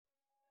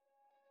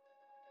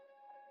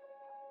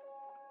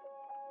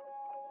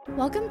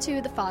Welcome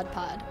to the FOD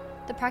Pod,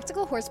 the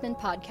Practical Horseman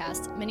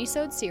podcast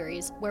minisode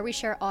series where we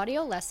share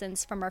audio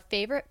lessons from our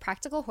favorite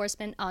Practical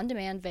Horseman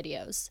on-demand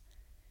videos.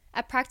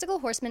 At Practical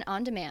Horseman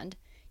On Demand,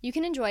 you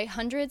can enjoy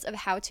hundreds of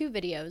how-to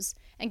videos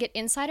and get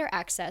insider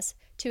access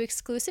to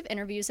exclusive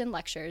interviews and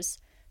lectures,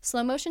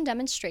 slow-motion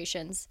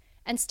demonstrations,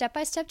 and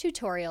step-by-step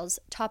tutorials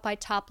taught by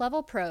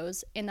top-level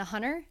pros in the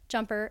hunter,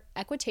 jumper,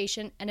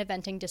 equitation, and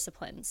eventing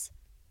disciplines.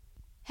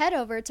 Head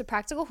over to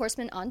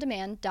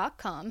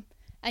practicalhorsemanondemand.com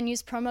and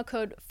use promo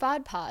code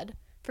FODPOD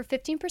for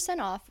 15%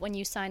 off when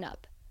you sign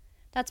up.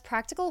 That's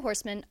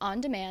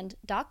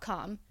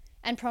practicalhorsemanondemand.com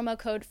and promo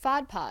code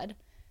FODPOD,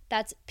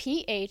 that's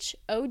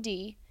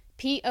PHODPOD,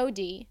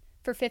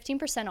 for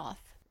 15%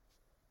 off.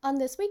 On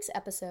this week's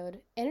episode,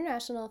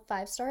 International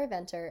 5-star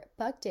eventer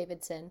Buck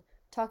Davidson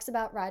talks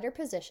about rider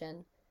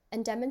position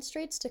and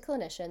demonstrates to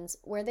clinicians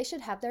where they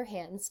should have their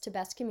hands to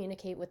best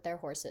communicate with their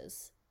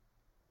horses.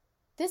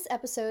 This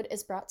episode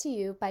is brought to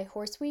you by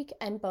Horseweek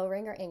and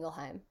Boehringer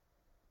Ingelheim.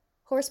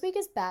 Horseweek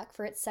is back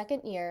for its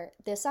second year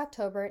this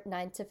October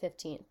 9th to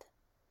 15th.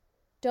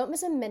 Don't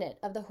miss a minute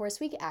of the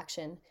Horseweek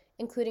action,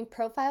 including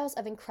profiles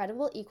of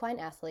incredible equine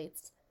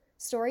athletes,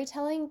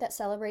 storytelling that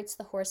celebrates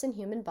the horse and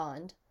human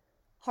bond,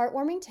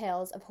 heartwarming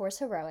tales of horse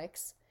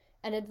heroics,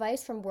 and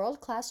advice from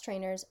world-class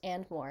trainers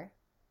and more.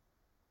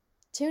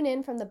 Tune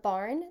in from the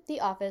barn, the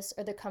office,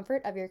 or the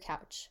comfort of your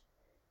couch.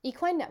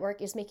 Equine Network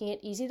is making it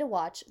easy to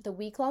watch the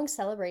week-long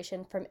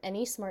celebration from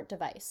any smart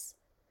device.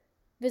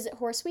 Visit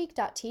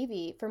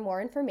horseweek.tv for more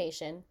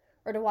information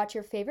or to watch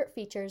your favorite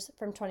features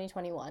from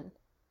 2021.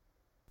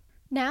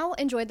 Now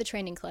enjoy the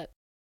training clip.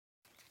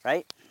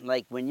 Right?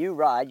 Like when you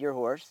ride your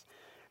horse,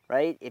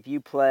 right? If you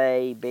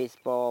play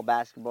baseball,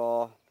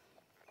 basketball,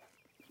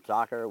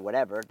 soccer,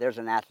 whatever, there's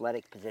an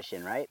athletic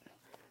position, right?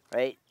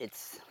 Right?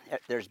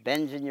 There's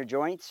bends in your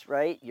joints,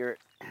 right? Your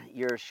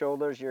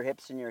shoulders, your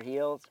hips, and your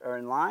heels are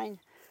in line,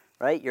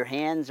 right? Your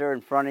hands are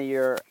in front of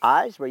your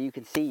eyes where you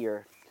can see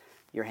your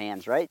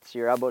hands, right? So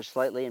your elbow's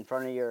slightly in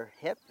front of your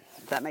hip.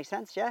 Does that make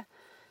sense? Yeah?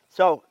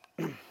 So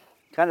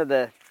kind of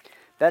the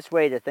best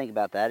way to think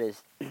about that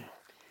is if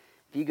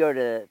you go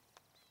to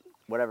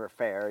whatever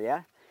fair,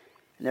 yeah?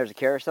 And there's a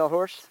carousel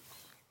horse.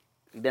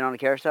 You've been on a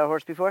carousel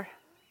horse before?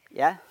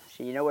 Yeah?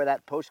 So you know where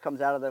that post comes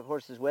out of the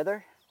horse's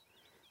wither?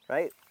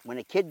 Right? When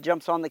a kid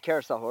jumps on the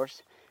carousel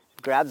horse,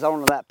 grabs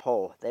onto that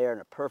pole, they are in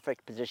a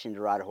perfect position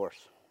to ride a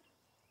horse.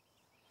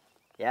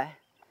 Yeah?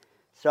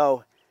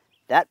 So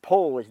that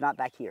pole is not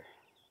back here.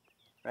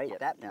 Right? Yep.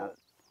 That now.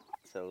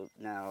 So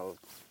now,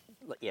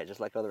 yeah, just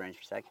let go of the reins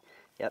for a sec.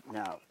 Yep.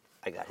 Now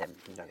I got him.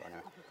 He's not going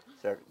anywhere.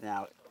 So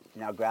now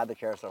grab the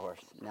carousel horse.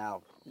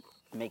 Now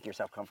make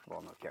yourself comfortable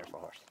on the carousel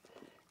horse.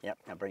 Yep.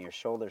 Now bring your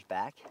shoulders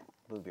back.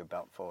 Move your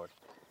belt forward.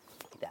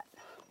 Like that.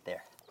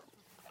 There.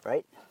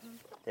 Right?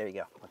 There you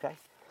go. Okay.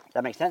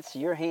 That makes sense. So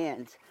your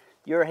hand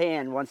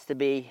wants to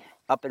be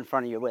up in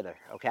front of your wither.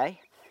 Okay.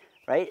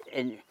 Right.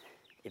 And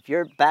if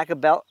your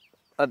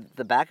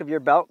the back of your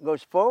belt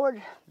goes forward,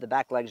 the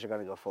back legs are going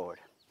to go forward.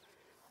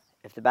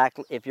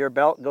 If your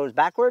belt goes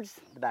backwards,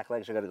 the back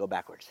legs are going to go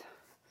backwards.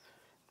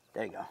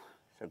 There you go.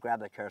 So grab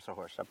the carousel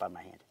horse up on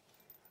my hand.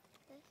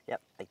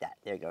 Yep, like that.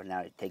 There you go.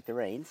 Now take the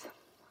reins.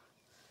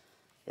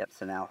 Yep.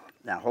 So now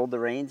hold the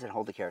reins and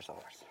hold the carousel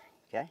horse.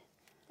 Okay.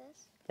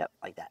 This? Yep,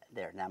 like that.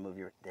 There. Now move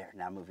your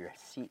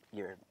seat,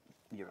 your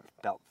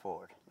belt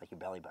forward, like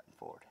your belly button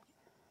forward.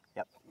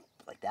 Yep,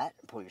 like that.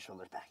 And pull your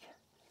shoulders back.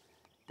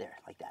 There,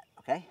 like that.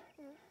 Okay.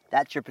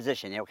 That's your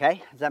position,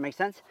 okay? Does that make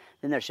sense?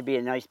 Then there should be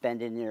a nice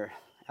bend in your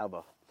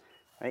elbow,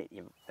 right?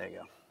 There you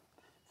go.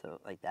 So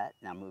like that.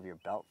 Now move your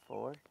belt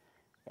forward.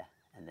 Yeah,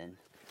 and then,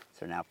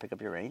 so now pick up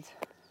your reins.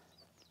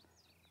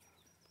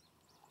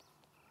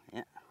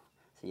 Yeah,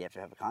 so you have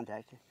to have a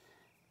contact.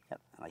 Yep,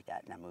 like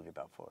that. Now move your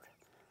belt forward.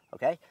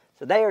 Okay?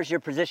 So there's your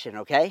position,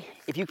 okay?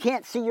 If you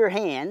can't see your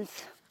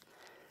hands,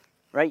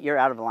 right, you're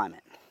out of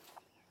alignment.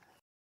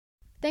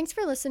 Thanks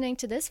for listening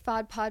to this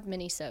FOD Pod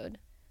minisode.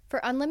 For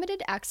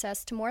unlimited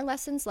access to more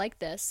lessons like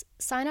this,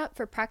 sign up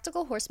for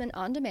Practical Horseman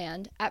On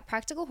Demand at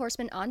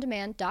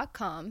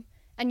practicalhorsemanondemand.com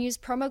and use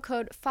promo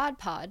code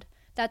FODPOD,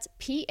 that's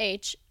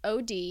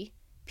PHODPOD,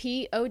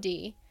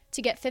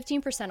 to get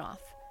 15%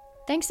 off.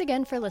 Thanks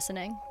again for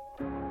listening.